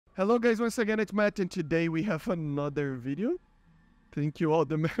Hello guys, once again it's Matt, and today we have another video. Thank you all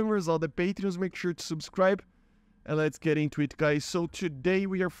the members, all the patrons, make sure to subscribe and let's get into it guys. So today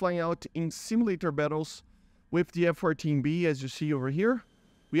we are flying out in simulator battles with the F-14B, as you see over here.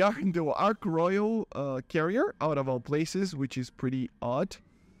 We are in the Ark Royal carrier, out of all places, which is pretty odd.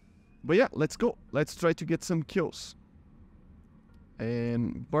 But yeah, let's go. Let's try to get some kills.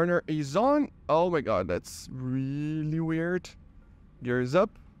 And burner is on. Oh my god, that's really weird. Gears up.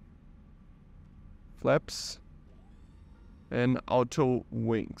 Flaps. And auto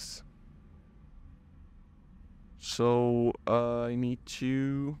wings. So I need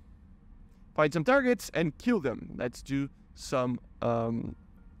to find some targets and kill them. Let's do some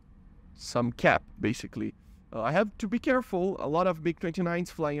cap, basically. I have to be careful. A lot of MiG-29s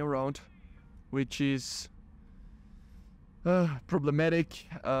flying around, which is problematic.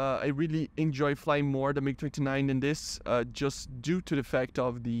 I really enjoy flying more the MiG-29 than this, just due to the fact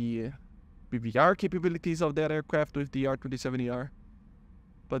of the PVR capabilities of that aircraft with the R-27ER.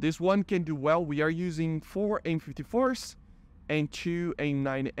 But this one can do well. We are using 4 AIM-54s and 2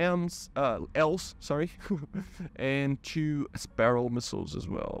 AIM-9Ms, Ls, sorry, and 2 Sparrow missiles as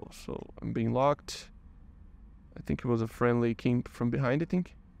well. So I'm being locked. I think it was a friendly, came from behind, I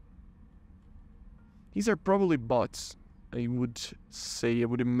think. These are probably bots, I would say, I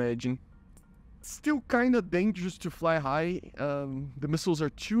would imagine. Still kind of dangerous to fly high. The missiles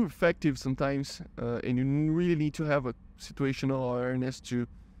are too effective sometimes, and you really need to have a situational awareness to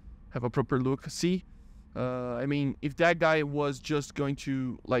have a proper look. See, I mean, if that guy was just going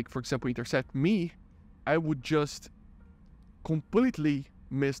to, like, for example, intercept me, I would just completely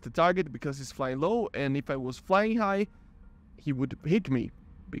miss the target because he's flying low, and if I was flying high, he would hit me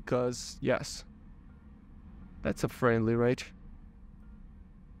because, yes, that's a friendly, right?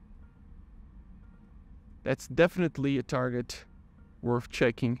 That's definitely a target worth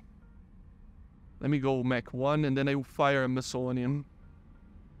checking. Let me go Mach 1 and then I will fire a missile on him.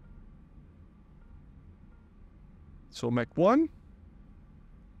 So Mach 1.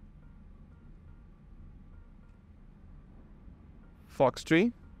 Fox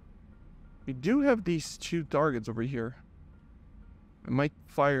 3. We do have these 2 targets over here. I might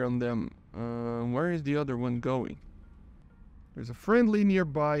fire on them. Where is the other one going? There's a friendly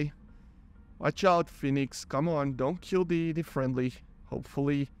nearby. Watch out, Phoenix. Come on, don't kill the friendly.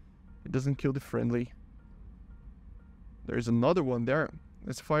 Hopefully, it doesn't kill the friendly. There's another one there.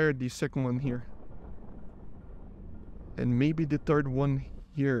 Let's fire the second one here. And maybe the third one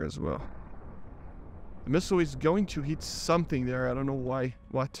here as well. The missile is going to hit something there. I don't know why.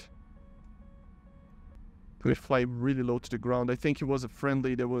 What? We fly really low to the ground. I think it was a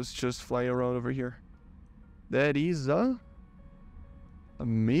friendly that was just flying around over here. That is a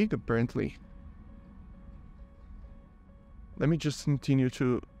MiG, apparently. Let me just continue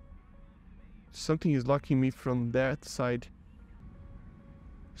to... Something is locking me from that side.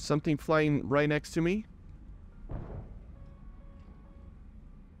 Something flying right next to me.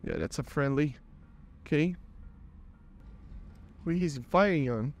 Yeah, that's a friendly. Okay. Who is he firing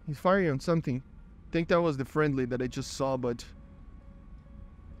on? He's firing on something. I think that was the friendly that I just saw, but...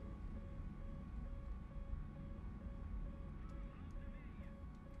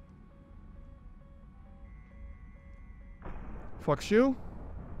 Fox you.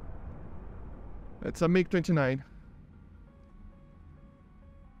 That's a MiG-29.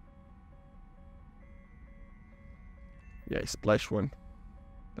 Yeah, I splashed one.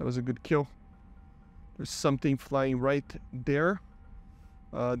 That was a good kill. There's something flying right there.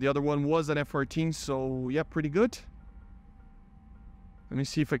 The other one was an F-14, so yeah, pretty good. Let me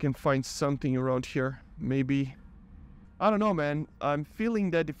see if I can find something around here. Maybe... I don't know, man. I'm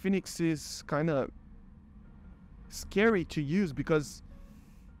feeling that the Phoenix is kind of scary to use because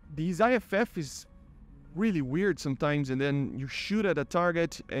these IFF is really weird sometimes, and then you shoot at a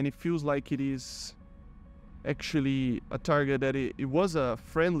target and it feels like it is actually a target that it was a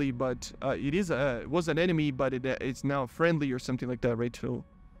friendly, but it was an enemy, but it's now friendly or something like that, right? So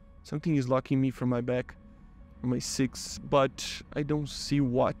something is locking me from my back, from my 6, but I don't see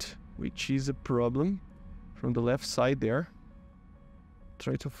what, which is a problem. From the left side there.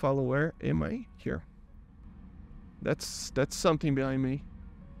 Try to follow. Where am I? Here. That's something behind me.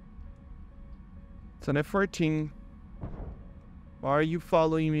 It's an F-14. Why are you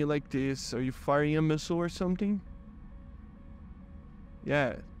following me like this? Are you firing a missile or something?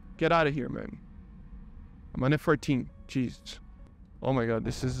 Yeah, get out of here, man. I'm on F-14. Jeez. Oh my god,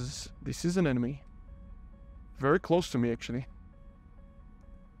 this is an enemy. Very close to me, actually.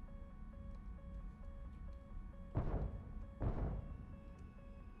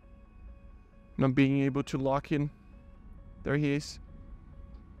 Not being able to lock in. There he is.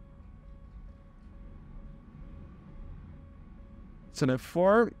 It's an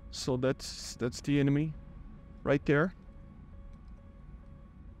F4, so that's the enemy right there.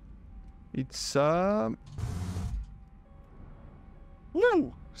 It's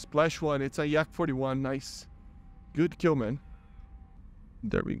woo! Splash one. It's a Yak 41. Nice. Good kill, man.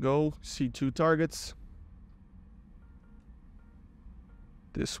 There we go. See 2 targets.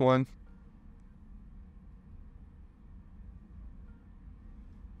 This one.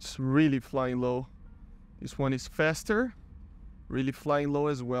 It's really flying low. This one is faster. Really flying low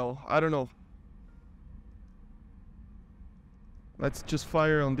as well. I don't know. Let's just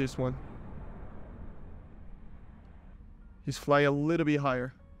fire on this one. He's flying a little bit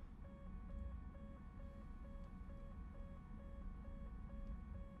higher.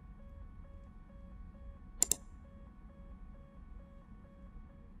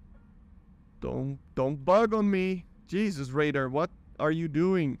 Don't bug on me. Jesus, Raider, what are you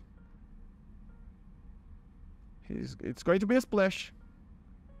doing? It's going to be a splash.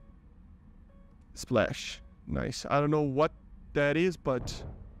 Splash. Nice. I don't know what that is, but it's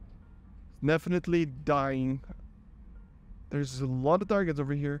definitely dying. There's a lot of targets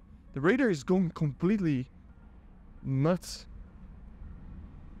over here. The Raider is going completely nuts.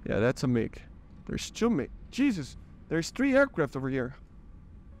 Yeah, that's a MiG. There's 2 MiG. Jesus, there's 3 aircraft over here.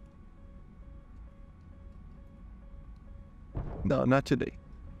 No, not today.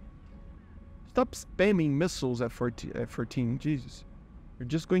 Stop spamming missiles at F-14. Jesus. You're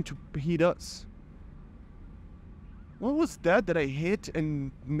just going to hit us. What was that I hit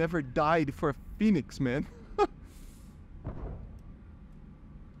and never died for a Phoenix, man?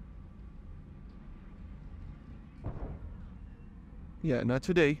 Yeah, not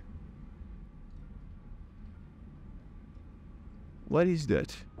today. What is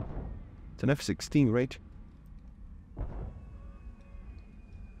that? It's an F-16, right?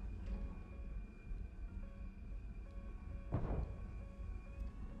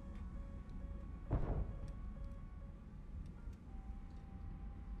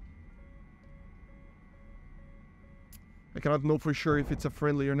 I cannot know for sure if it's a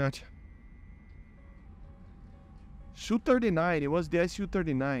friendly or not. Su-39, it was the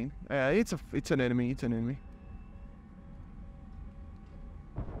Su-39. It's an enemy, it's an enemy.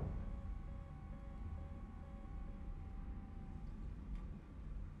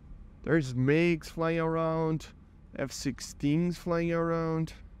 There's MiGs flying around, F-16s flying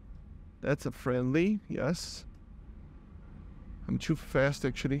around. That's a friendly, yes. I'm too fast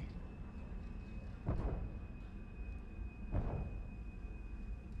actually.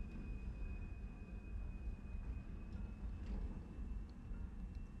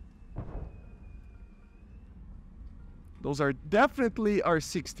 Those are definitely our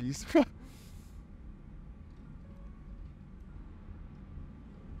 60s.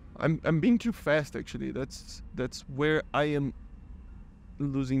 I'm being too fast actually. That's where I am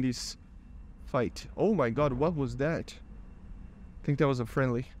losing this fight. Oh my god, what was that? I think that was a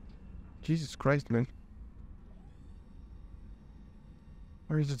friendly. Jesus Christ, man.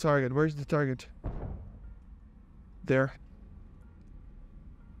 Where is the target? Where's the target? There.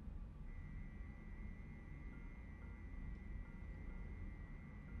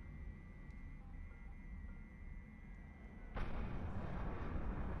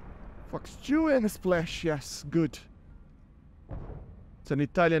 Fox Jew and a splash, yes, good. It's an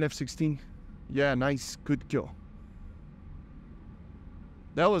Italian F-16. Yeah, nice, good kill.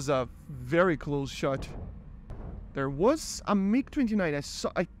 That was a very close shot. There was a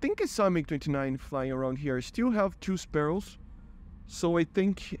MiG-29. I think I saw a MiG-29 flying around here. I still have 2 Sparrows. So I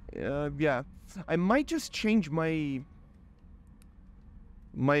think, yeah. I might just change my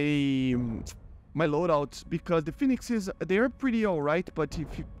loadouts, because the Phoenixes, they're pretty alright, but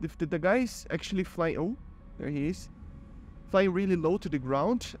if the guy's actually flying, oh, there he is, flying really low to the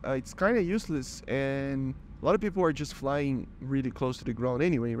ground, it's kind of useless, and a lot of people are just flying really close to the ground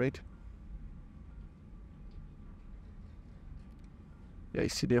anyway, right? Yeah, I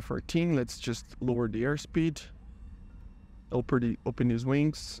see the F-14. Let's just lower the airspeed, open his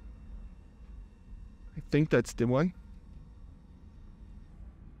wings. I think that's the one.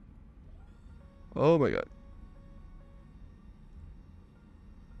 Oh my god.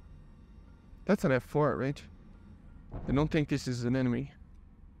 That's an F4, right? I don't think this is an enemy.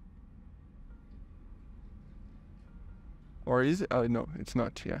 Or is it? Oh, no, it's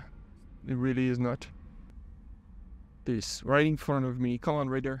not, yeah. It really is not. This, right in front of me. Come on,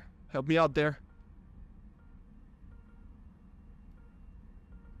 Raider. Help me out there.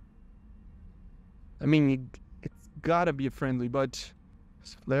 I mean, it's gotta be a friendly, but...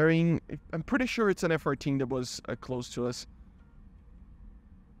 It's flaring. I'm pretty sure it's an F-14 that was close to us.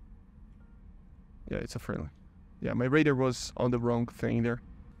 Yeah, it's a friendly. Yeah, my radar was on the wrong thing there.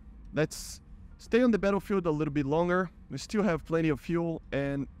 Let's stay on the battlefield a little bit longer. We still have plenty of fuel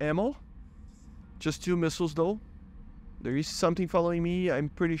and ammo. Just 2 missiles though. There is something following me, I'm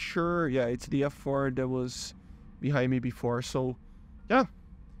pretty sure. Yeah, it's the F4 that was behind me before. So, yeah.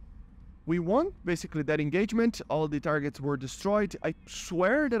 We won, basically, that engagement. All the targets were destroyed. I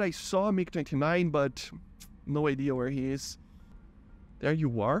swear that I saw MiG-29, but no idea where he is. There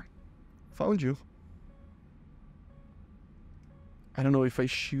you are. Found you. I don't know if I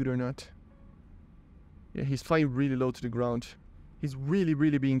shoot or not. Yeah, he's flying really low to the ground. He's really,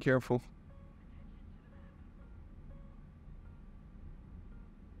 really being careful.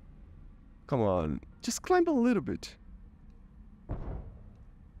 Come on, just climb a little bit.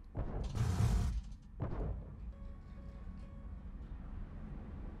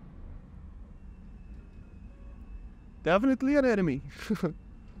 Definitely an enemy.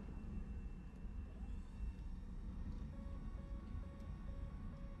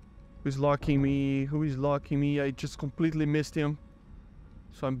 Who's locking me? Who is locking me? I just completely missed him.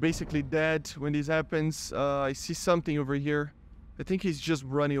 So I'm basically dead when this happens. I see something over here. I think he's just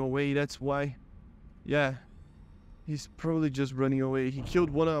running away, that's why. Yeah. He's probably just running away. He killed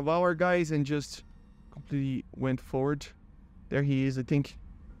one of our guys and just completely went forward. There he is, I think.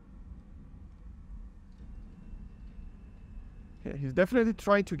 Yeah, he's definitely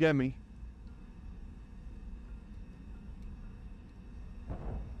trying to get me.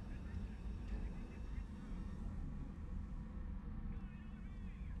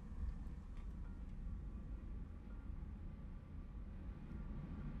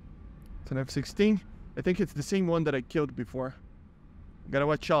 It's an F-16. I think it's the same one that I killed before. Gotta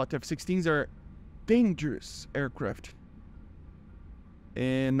watch out. F-16s are dangerous aircraft.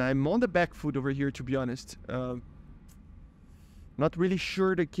 And I'm on the back foot over here, to be honest. Not really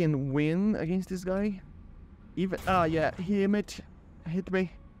sure they can win against this guy. Even yeah, he hit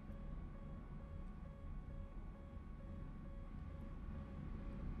me.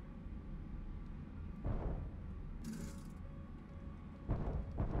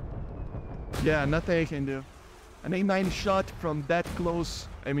 Yeah, nothing I can do. An A9 shot from that close,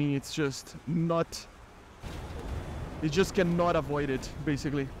 I mean, it's just not... You just cannot avoid it,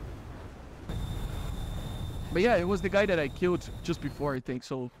 basically. But yeah, it was the guy that I killed just before, I think,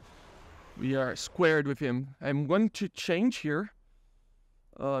 so... We are squared with him. I'm going to change here.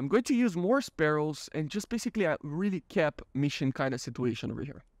 I'm going to use more sparrows and just basically a really cap mission kind of situation over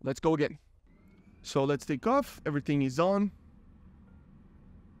here. Let's go again. So let's take off. Everything is on.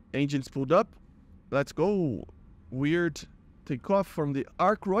 Engines pulled up. Let's go. Weird takeoff from the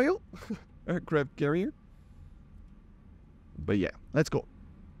Ark Royal aircraft carrier. But yeah, let's go.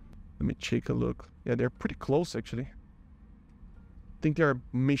 Let me take a look. Yeah, they're pretty close actually. I think they are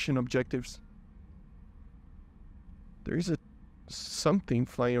mission objectives. There is something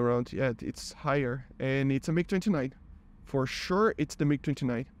flying around. Yeah, it's higher. And it's a MiG-29. For sure, it's the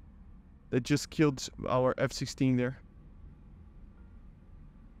MiG-29 that just killed our F-16 there.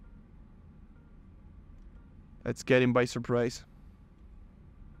 Let's get him by surprise.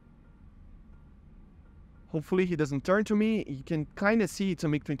 Hopefully he doesn't turn to me. You can kind of see it's a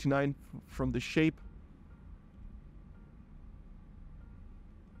MiG-29 from the shape.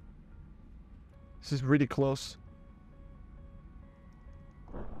 This is really close.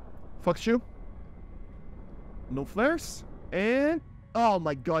 Fox you. No flares. And... oh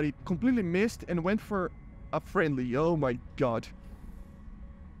my god, it completely missed and went for a friendly. Oh my god.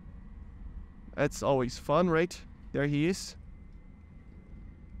 That's always fun, right? There he is.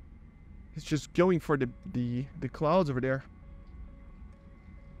 He's just going for the clouds over there.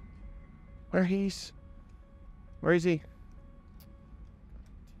 Where is he?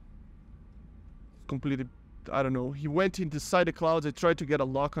 Completely, I don't know. He went inside the clouds. I tried to get a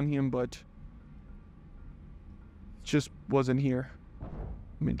lock on him, but just wasn't here.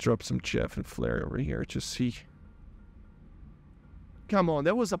 Let me drop some chaff and flare over here to see. Come on,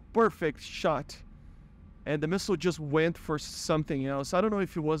 that was a perfect shot. And the missile just went for something else. I don't know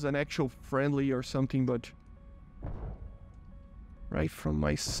if it was an actual friendly or something, but... right from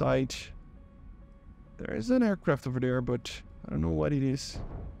my side. There is an aircraft over there, but I don't know what it is.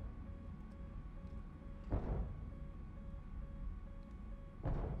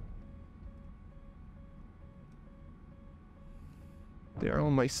 They are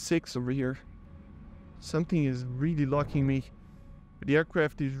on my 6 over here. Something is really locking me. The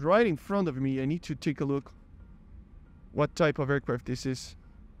aircraft is right in front of me. I need to take a look what type of aircraft this is.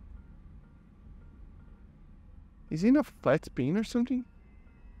 Is he in a flat spin or something?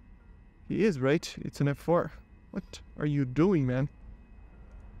 He is, right? It's an F4. What are you doing, man?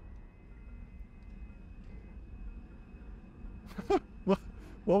 what,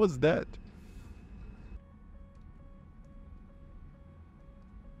 what was that?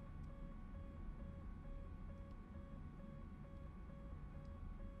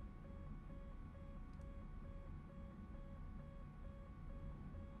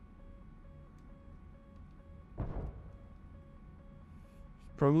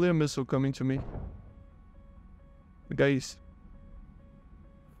 Probably a missile coming to me. The guy is...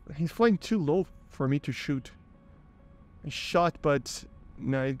 He's flying too low for me to shoot. I shot, but...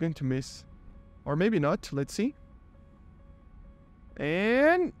 No, he's going to miss. Or maybe not. Let's see.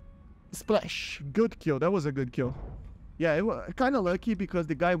 And... Splash. Good kill. That was a good kill. Yeah, it was kind of lucky because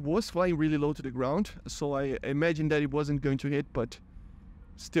the guy was flying really low to the ground. So I imagined that he wasn't going to hit, but...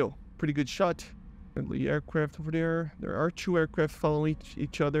 Still, pretty good shot. Friendly aircraft over there. There are 2 aircraft following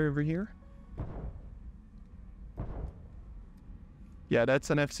each other over here. Yeah, that's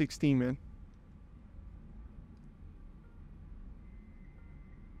an F-16, man.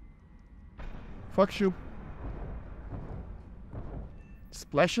 Fuck you.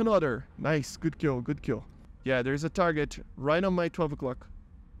 Splash another. Nice. Good kill. Good kill. Yeah, there's a target right on my 12 o'clock.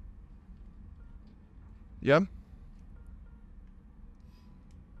 Yeah.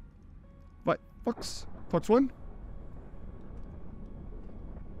 What? Fox? Fox 1?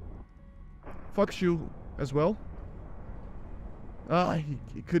 Fox you as well. Ah,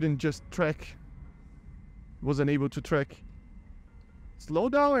 he couldn't just track. Wasn't able to track. Slow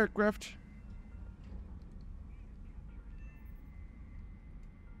down, aircraft.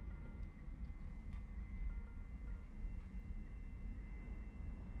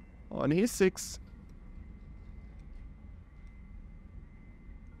 On his 6.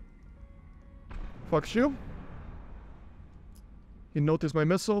 Fuck you. He noticed my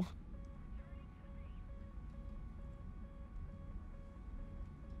missile.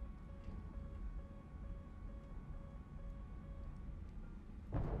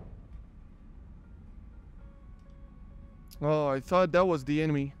 Oh, I thought that was the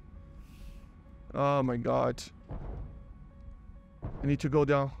enemy. Oh my god. I need to go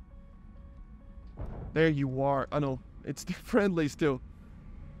down. There you are. Oh no, it's friendly still.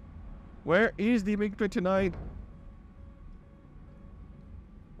 Where is the MiG-29?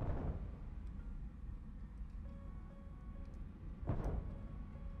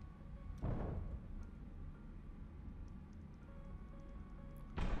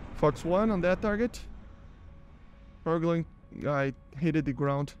 Fox 1 on that target. Struggling. I hit the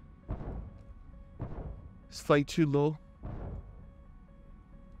ground. It's flying too low.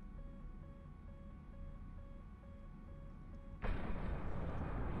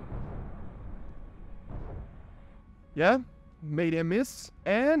 Yeah, made a miss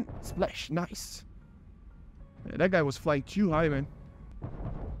and splash. Nice. Yeah, that guy was flying too high, man.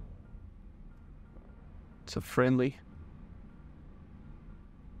 It's a friendly.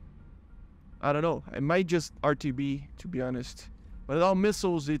 I don't know. I might just RTB, to be honest. But without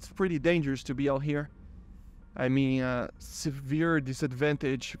missiles, it's pretty dangerous to be out here. I mean, severe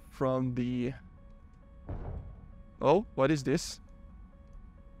disadvantage from the... Oh, what is this?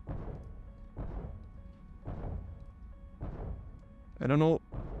 I don't know.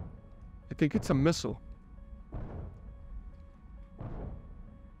 I think it's a missile.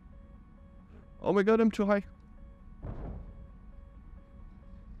 Oh my god, I'm too high.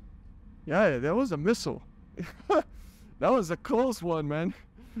 Yeah, that was a missile. That was a close one, man.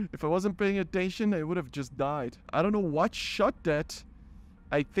 If I wasn't paying attention, I would have just died. I don't know what shot that.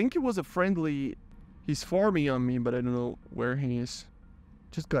 I think it was a friendly. He's farming on me, but I don't know where he is.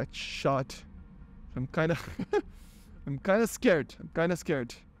 Just got shot. I'm kind of... I'm kind of scared. I'm kind of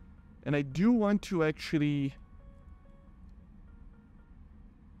scared. And I do want to actually...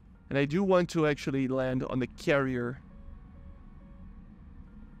 And I do want to actually land on the carrier.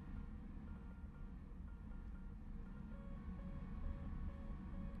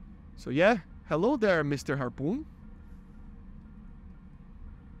 So yeah, hello there, Mr. Harpoon.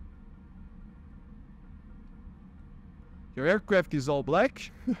 Your aircraft is all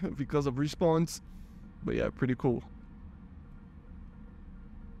black because of respawns. But yeah, pretty cool.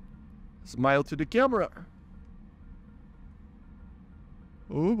 Smile to the camera.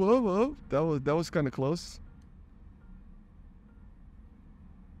 Oh, whoa, whoa. That was kind of close.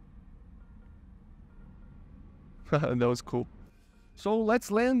 That was cool. So let's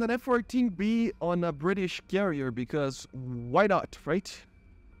land an F-14B on a British carrier because why not, right?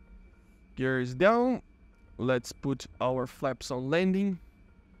 Gear is down. Let's put our flaps on landing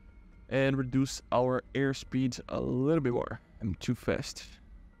and reduce our airspeed a little bit more. I'm too fast.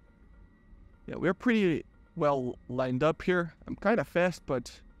 Yeah, we're pretty well lined up here. I'm kind of fast,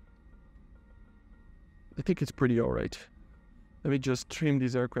 but I think it's pretty alright. Let me just trim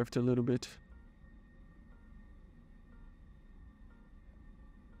this aircraft a little bit.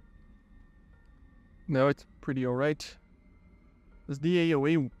 Now it's pretty alright. Does the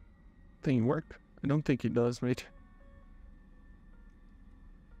AOA thing work? I don't think it does, right?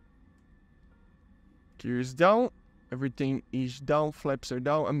 Gears down. Everything is down. Flaps are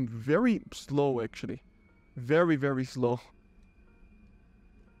down. I'm very slow, actually. Very, very slow.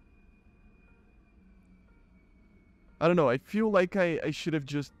 I don't know. I feel like I should have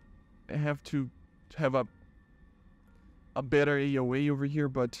just have to have a better AOA over here,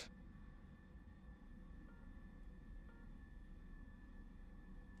 but...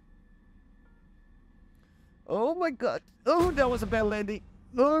 Oh my god. Oh, that was a bad landing.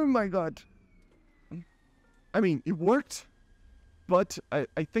 Oh my god. I mean, it worked, but I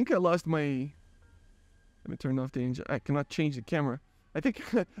think I lost my... Let me turn off the engine. I cannot change the camera. I think,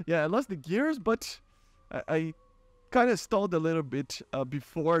 yeah, I lost the gears, but I kind of stalled a little bit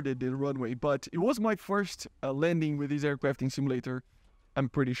before the runway. But it was my first landing with this aircraft in simulator, I'm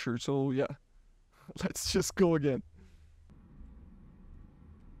pretty sure. So, yeah, let's just go again.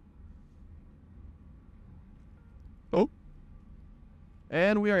 Oh,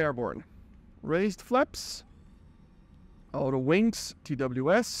 and we are airborne. Raised flaps, auto wings,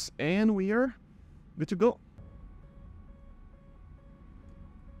 TWS, and we are good to go.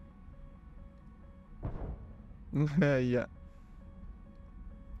 Yeah.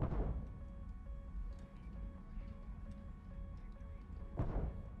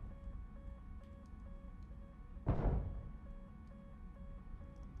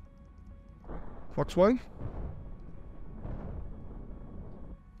 Fox 1.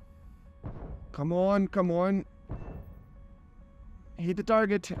 Come on, come on. Hit the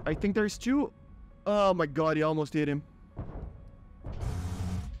target. I think there's 2. Oh my god, he almost hit him.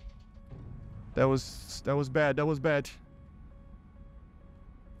 That was bad. That was bad.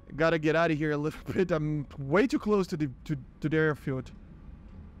 Gotta get out of here a little bit. I'm way too close to the airfield.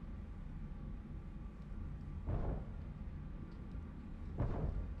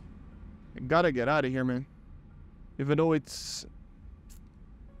 I gotta get out of here, man. Even though it's...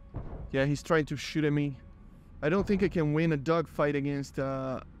 Yeah, he's trying to shoot at me. I don't think I can win a dogfight against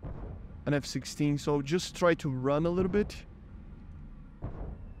an F-16, so just try to run a little bit.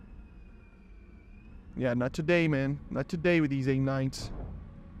 Yeah, not today, man. Not today with these A9s.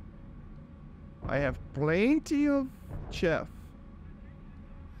 I have plenty of chaff.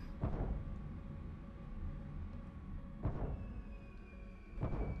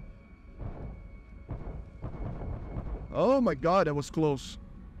 Oh my god, that was close.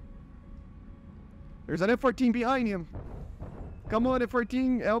 There's an F-14 behind him. Come on,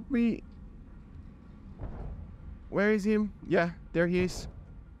 F-14, help me. Where is him? Yeah, there he is.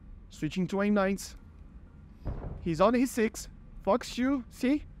 Switching to A9s. He's on his 6. Fox 2,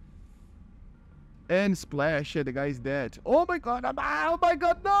 see? And splash, yeah, the guy's dead. Oh my god, oh my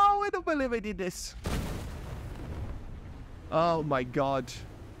god, no, I don't believe I did this. Oh my god.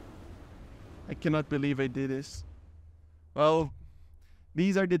 I cannot believe I did this. Well,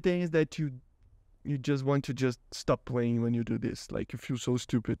 these are the things that you just want to just stop playing when you do this. Like, you feel so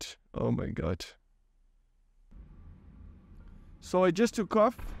stupid. Oh my god. So I just took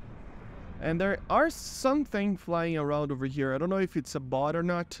off. And there are something flying around over here. I don't know if it's a bot or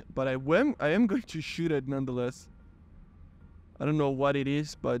not, but I am going to shoot it nonetheless. I don't know what it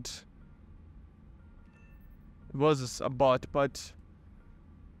is, but it was a bot. But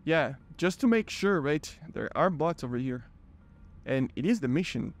yeah, just to make sure, right? There are bots over here, and it is the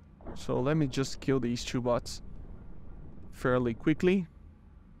mission. So let me just kill these 2 bots fairly quickly.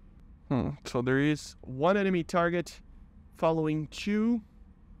 So there is 1 enemy target following 2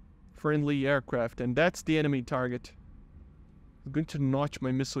 friendly aircraft, and that's the enemy target. I'm going to notch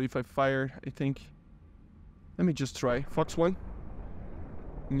my missile if I fire, I think. Let me just try. Fox 1.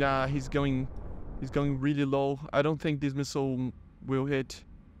 Nah, he's going really low. I don't think this missile will hit.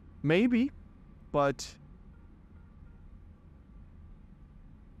 Maybe, but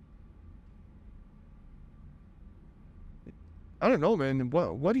I don't know, man.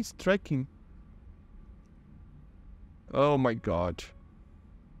 What is tracking? Oh my god.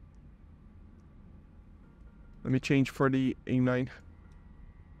 Let me change for the A9.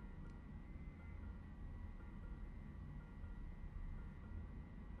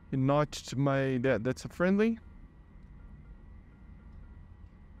 He notched my... That's a friendly.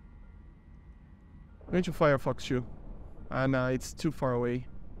 I'm going to fire Fox 2. And it's too far away.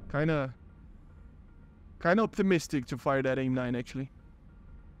 Kinda optimistic to fire that A9, actually.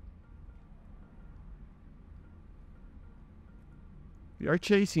 We are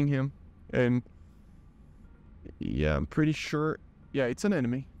chasing him. And Yeah, I'm pretty sure. Yeah, it's an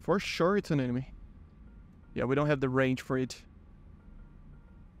enemy. For sure it's an enemy. Yeah, we don't have the range for it.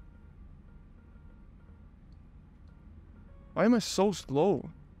 Why am I so slow?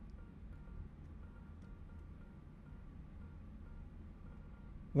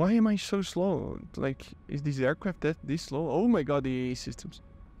 Why am I so slow? Like, is this aircraft this slow? Oh my god, the AA systems.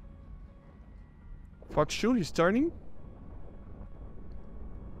 Fox Shoe, he's turning.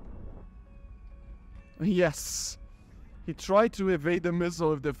 Yes. He tried to evade the missile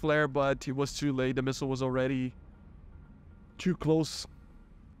with the flare, but it was too late. The missile was already too close.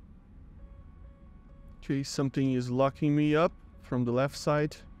 Okay, something is locking me up from the left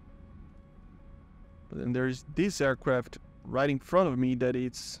side. But then there's this aircraft right in front of me that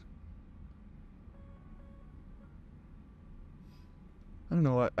it's... I don't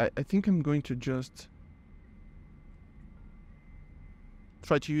know, I think I'm going to just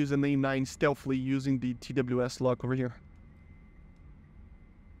try to use an A9 stealthily using the TWS lock over here.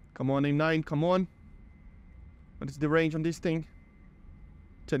 Come on, A9, come on. What is the range on this thing?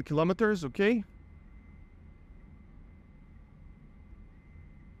 10 kilometers, okay.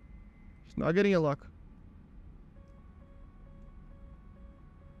 It's not getting a lock.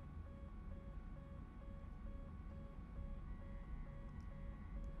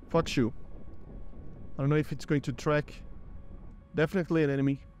 Fox Shoe. I don't know if it's going to track. Definitely an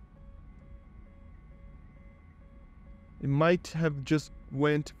enemy. It might have just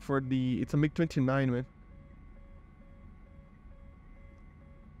went for the... It's a MiG-29, man.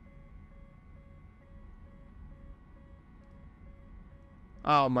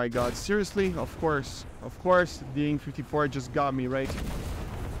 Oh my god, seriously? Of course, the AIM-54 just got me, right?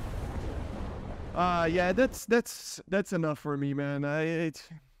 Yeah, that's enough for me, man.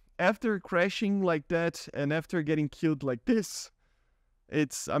 After crashing like that and after getting killed like this,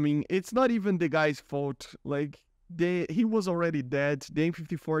 I mean, it's not even the guy's fault. Like, he was already dead. The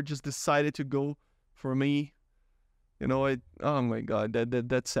AIM-54 just decided to go for me. You know, oh my god,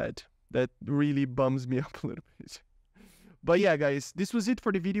 that's sad. That really bums me up a little bit. But yeah, guys, this was it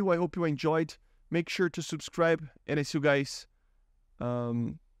for the video. I hope you enjoyed. Make sure to subscribe, and I see you guys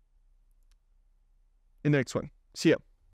in the next one. See ya.